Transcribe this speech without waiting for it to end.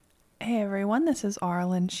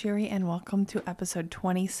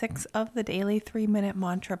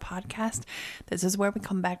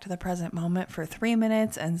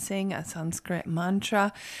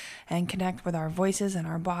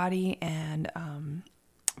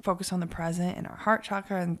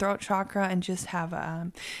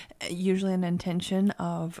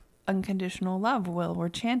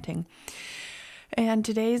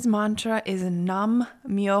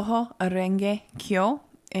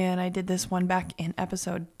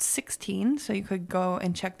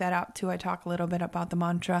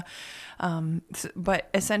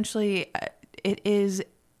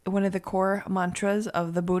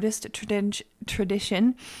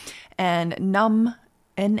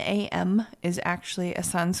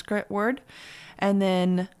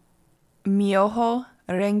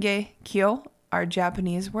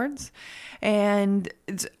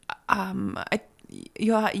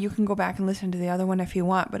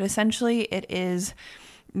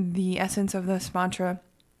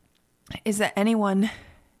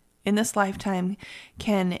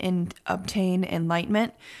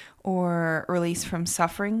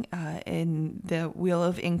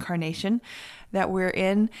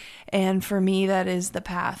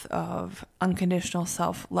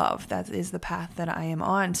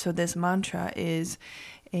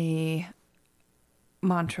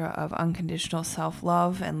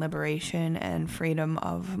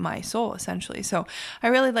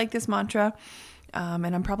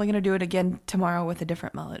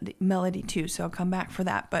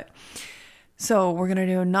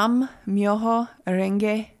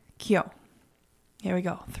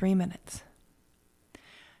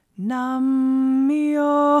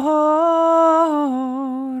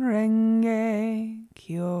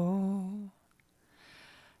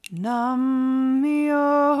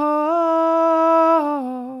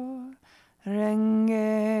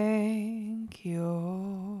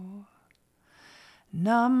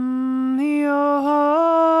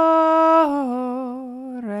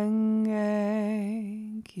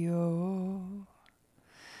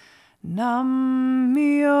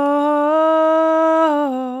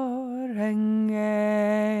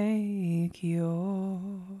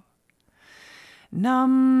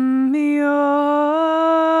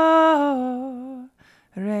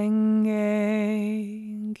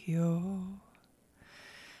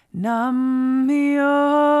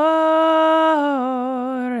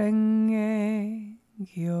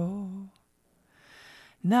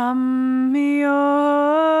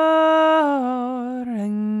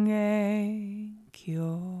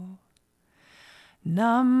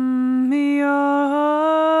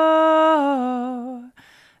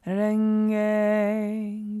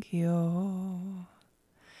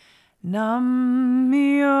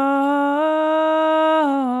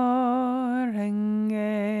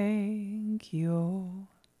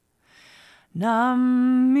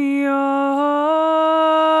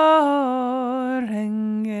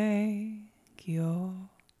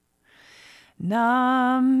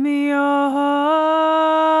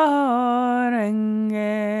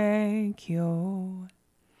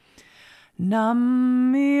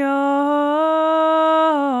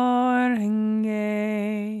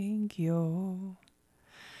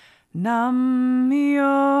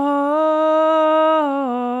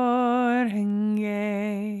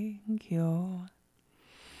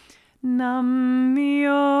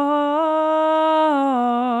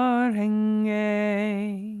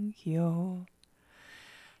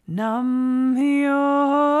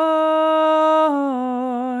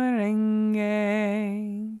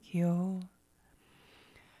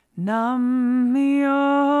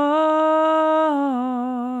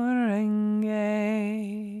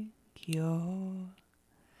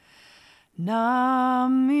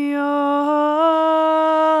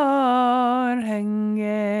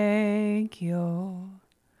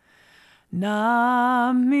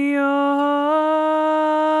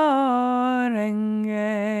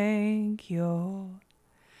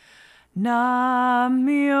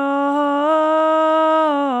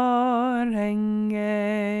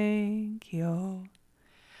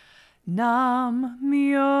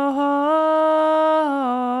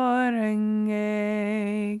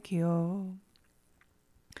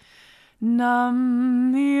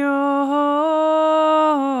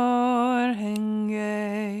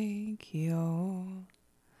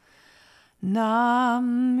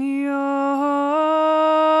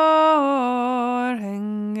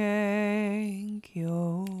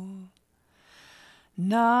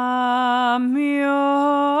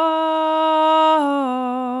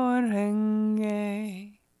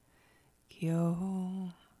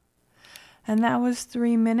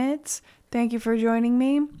Thank you for joining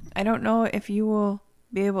me. I don't know if you will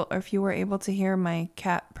be able, or if you were able to hear my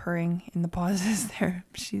cat purring in the pauses there.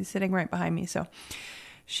 She's sitting right behind me, so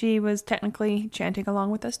she was technically chanting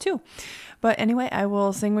along with us too. But anyway, I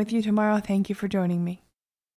will sing with you tomorrow. Thank you for joining me.